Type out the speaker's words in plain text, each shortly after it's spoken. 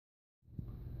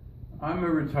I'm a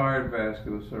retired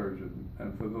vascular surgeon,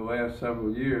 and for the last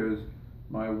several years,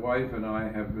 my wife and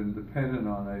I have been dependent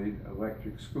on an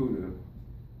electric scooter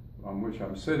on which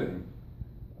I'm sitting.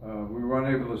 We were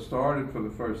unable to start it for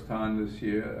the first time this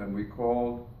year, and we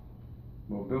called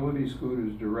Mobility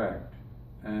Scooters Direct,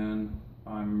 and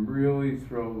I'm really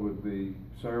thrilled with the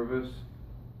service,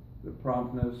 the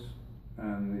promptness,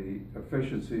 and the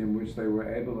efficiency in which they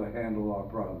were able to handle our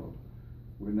problem.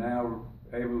 We're now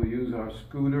able to use our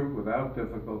scooter without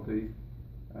difficulty,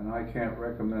 and I can't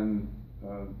recommend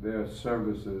their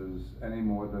services any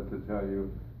more than to tell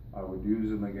you I would use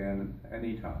them again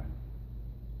anytime.